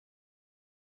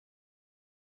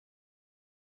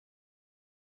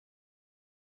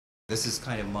This is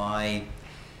kind of my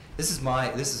this is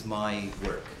my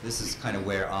work. This is kind of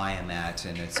where I am at,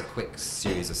 and it's a quick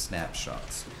series of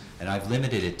snapshots. And I've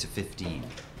limited it to 15.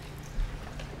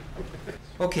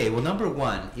 Okay, well, number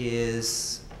one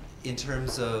is in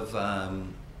terms of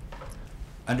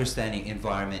understanding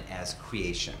environment as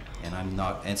creation.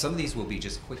 And some of these will be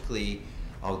just quickly,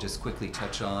 I'll just quickly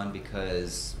touch on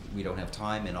because we don't have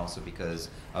time, and also because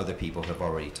other people have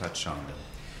already touched on them.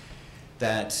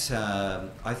 That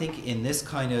I think in this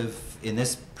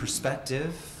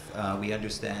perspective, we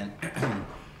understand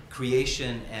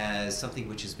creation as something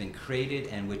which has been created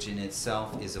and which in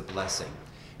itself is a blessing.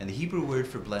 And the Hebrew word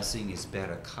for blessing is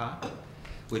barakah,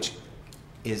 which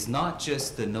is not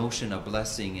just the notion of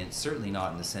blessing, and certainly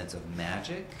not in the sense of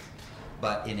magic,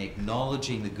 but in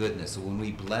acknowledging the goodness. So when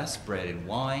we bless bread and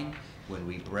wine, when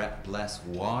we bless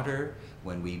water,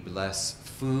 when we bless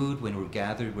food, when we're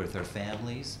gathered with our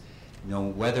families,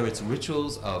 whether it's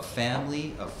rituals of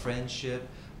family, of friendship,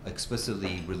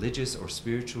 explicitly religious or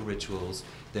spiritual rituals,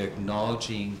 they're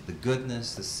acknowledging the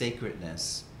goodness, the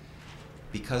sacredness,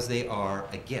 because they are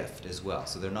a gift as well.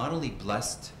 So they're not only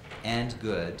blessed and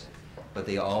good, but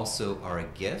they also are a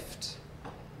gift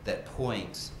that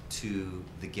points to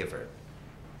the giver.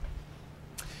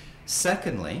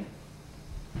 Secondly,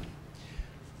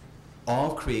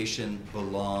 all creation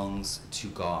belongs to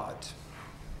God.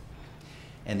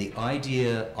 And the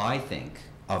idea, I think,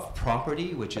 of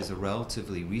property, which is a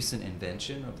relatively recent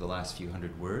invention of the last few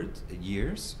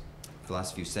years, the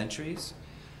last few centuries,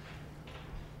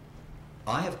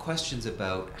 I have questions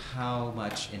about how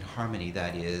much in harmony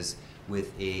that is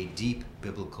with a deep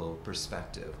biblical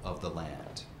perspective of the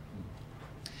land.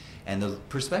 And the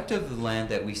perspective of the land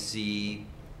that we see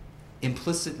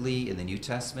implicitly in the New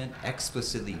Testament,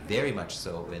 explicitly very much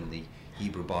so in the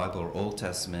Hebrew Bible or Old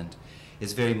Testament,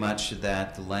 is very much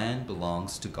that the land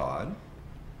belongs to God,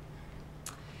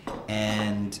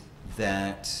 and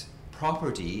that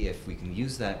property, if we can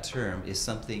use that term, is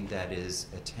something that is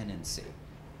a tenancy.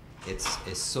 It's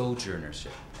a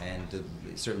sojournership, and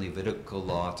certainly Levitical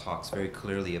law talks very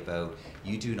clearly about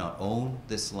you do not own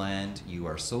this land, you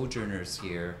are sojourners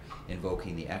here,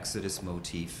 invoking the Exodus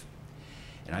motif.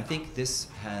 And I think this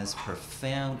has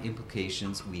profound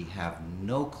implications. We have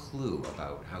no clue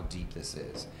about how deep this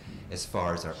is as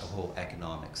far as our whole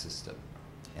economic system.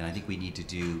 And I think we need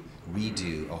to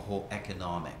redo a whole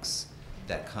economics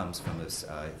that comes from this,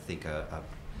 I think,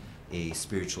 a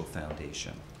spiritual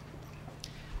foundation.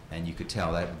 And you could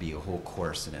tell that would be a whole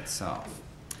course in itself.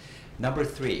 Number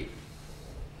 3.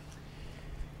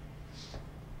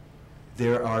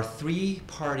 There are 3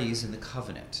 parties in the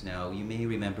covenant. Now, you may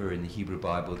remember in the Hebrew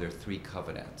Bible there are 3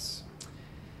 covenants.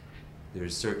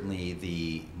 There's certainly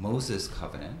the Moses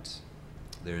covenant.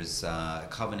 There's a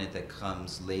covenant that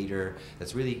comes later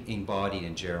that's really embodied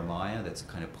in Jeremiah. That's a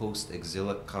kind of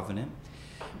post-exilic covenant.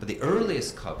 But the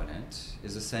earliest covenant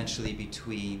is essentially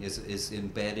is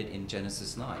embedded in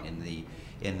Genesis 9,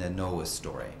 in the Noah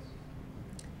story.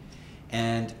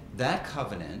 And that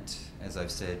covenant, as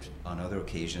I've said on other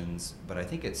occasions, but I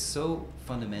think it's so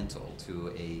fundamental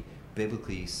to a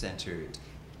biblically centered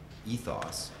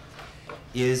ethos,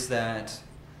 is that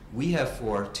we have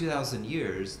for 2,000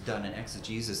 years done an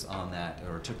exegesis on that,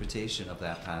 or interpretation of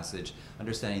that passage,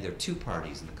 understanding there are 2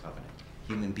 parties in the covenant,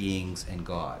 human beings and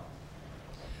God.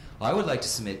 I would like to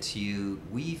submit to you,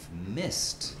 we've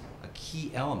missed a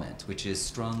key element which is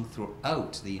strung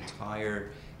throughout the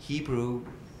entire Hebrew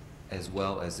as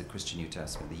well as the Christian New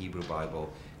Testament, the Hebrew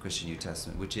Bible, Christian New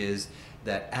Testament, which is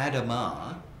that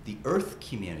Adamah, the earth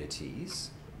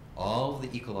communities, all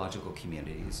the ecological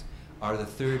communities, are the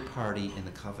 3rd party in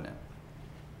the covenant.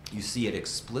 You see it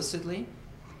explicitly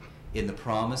in the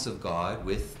promise of God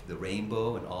with the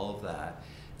rainbow and all of that,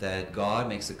 that God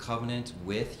makes a covenant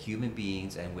with human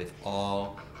beings and with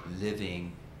all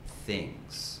living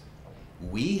things.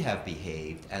 We have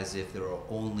behaved as if there are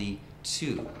only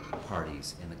 2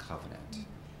 parties in the covenant.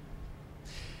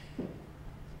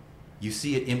 You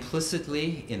see it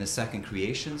implicitly in the second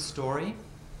creation story,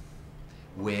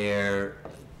 where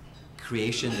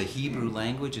creation, the Hebrew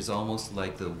language, is almost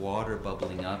like the water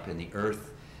bubbling up and the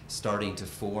earth starting to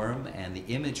form, and the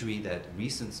imagery that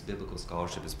recent biblical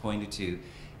scholarship has pointed to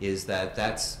is that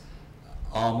that's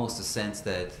almost a sense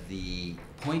that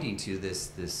pointing to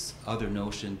this other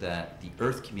notion that the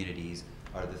earth communities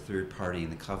are the 3rd party in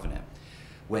the covenant.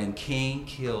 When Cain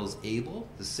kills Abel,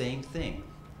 the same thing.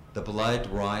 The blood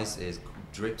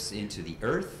drips into the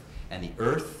earth, and the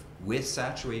earth,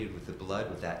 saturated with the blood,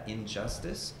 with that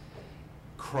injustice,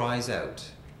 cries out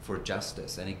for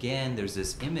justice. And again, there's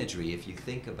this imagery, if you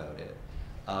think about it,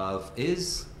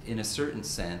 in a certain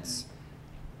sense,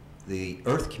 the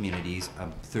earth communities a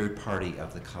third party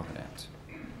of the covenant.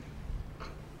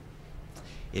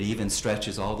 It even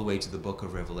stretches all the way to the book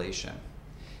of Revelation.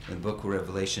 In the book of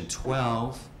Revelation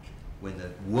 12, when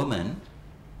the woman,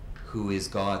 who is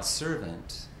God's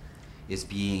servant, is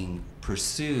being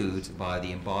pursued by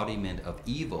the embodiment of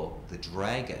evil, the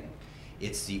dragon,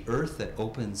 it's the earth that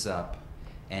opens up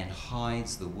and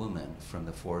hides the woman from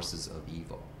the forces of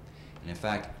evil. And in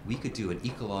fact, we could do an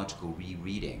ecological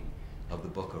rereading of the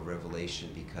book of Revelation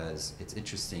because it's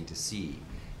interesting to see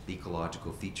the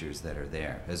ecological features that are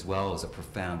there, as well as a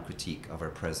profound critique of our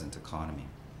present economy.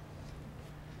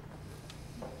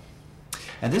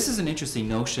 And this is an interesting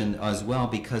notion as well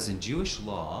because in Jewish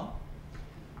law,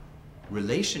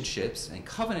 relationships and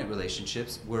covenant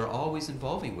relationships were always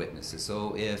involving witnesses.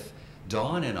 So if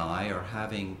Dawn and I are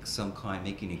having some kind,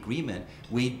 making an agreement,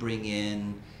 we'd bring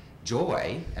in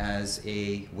Joy as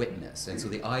a witness. And so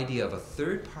the idea of a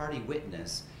third-party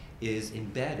witness is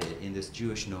embedded in this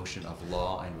Jewish notion of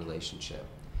law and relationship.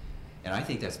 And I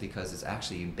think that's because it's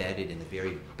actually embedded in the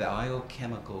very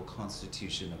biochemical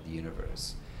constitution of the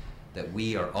universe, that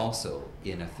we are also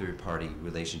in a third-party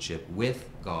relationship with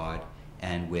God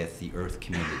and with the earth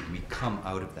community. We come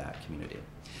out of that community.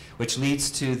 Which leads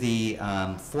to the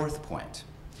fourth point,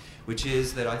 which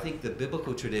is that I think the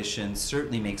biblical tradition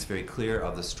certainly makes very clear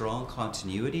of the strong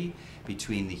continuity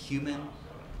between the human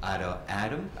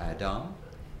Adam,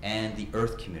 and the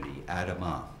earth community,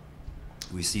 Adamah.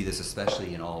 We see this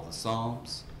especially in all of the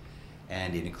Psalms,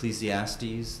 and in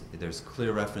Ecclesiastes, there's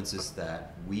clear references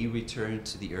that we return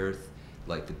to the earth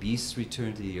like the beasts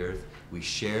return to the earth. We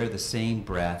share the same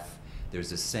breath.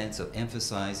 There's a sense of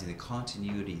emphasizing the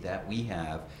continuity that we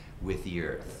have with the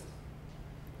earth.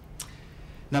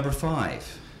 Number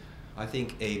 5, I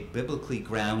think a biblically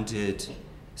grounded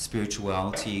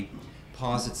spirituality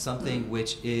posits something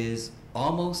which is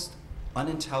almost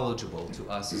unintelligible to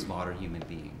us as modern human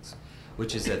beings,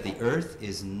 which is that the earth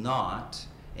is not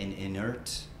an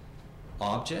inert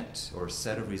object or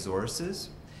set of resources,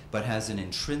 but has an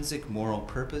intrinsic moral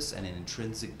purpose and an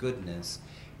intrinsic goodness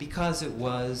because it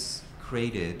was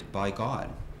created by God.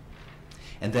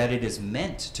 And that it is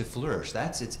meant to flourish.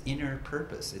 That's its inner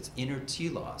purpose, its inner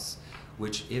telos,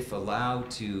 which if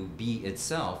allowed to be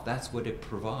itself, that's what it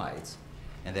provides.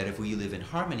 And that if we live in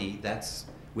harmony, that's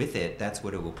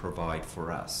what it will provide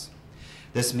for us.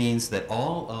 This means that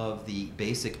all of the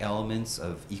basic elements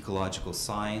of ecological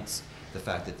science, the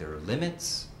fact that there are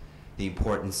limits, the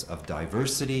importance of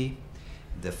diversity,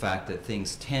 the fact that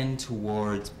things tend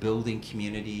towards building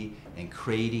community and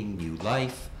creating new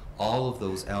life, all of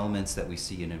those elements that we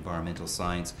see in environmental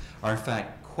science are in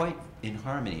fact quite in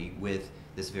harmony with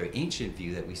this very ancient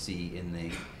view that we see in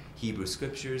the Hebrew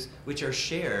scriptures, which are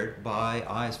shared by,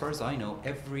 as far as I know,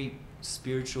 every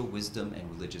spiritual wisdom and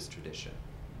religious tradition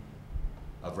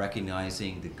of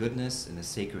recognizing the goodness and the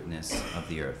sacredness of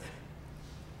the earth.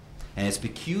 And it's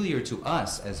peculiar to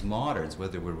us as moderns,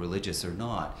 whether we're religious or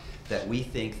not, that we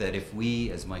think that if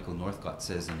we, as Michael Northcott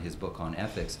says in his book on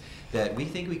ethics, that we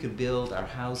think we could build our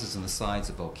houses on the sides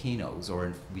of volcanoes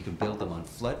or we can build them on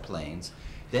floodplains,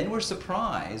 then we're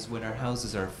surprised when our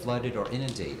houses are flooded or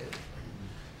inundated.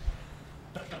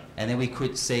 And then we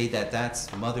could say that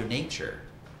that's Mother Nature.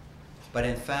 But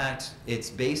in fact, it's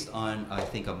based on, I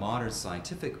think, a modern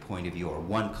scientific point of view, or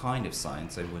one kind of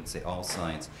science, I wouldn't say all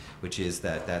science, which is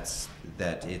that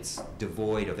it's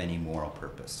devoid of any moral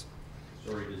purpose.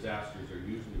 Sorry, disasters are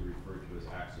usually referred to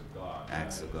as acts of God.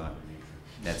 Acts of God.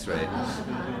 That's right.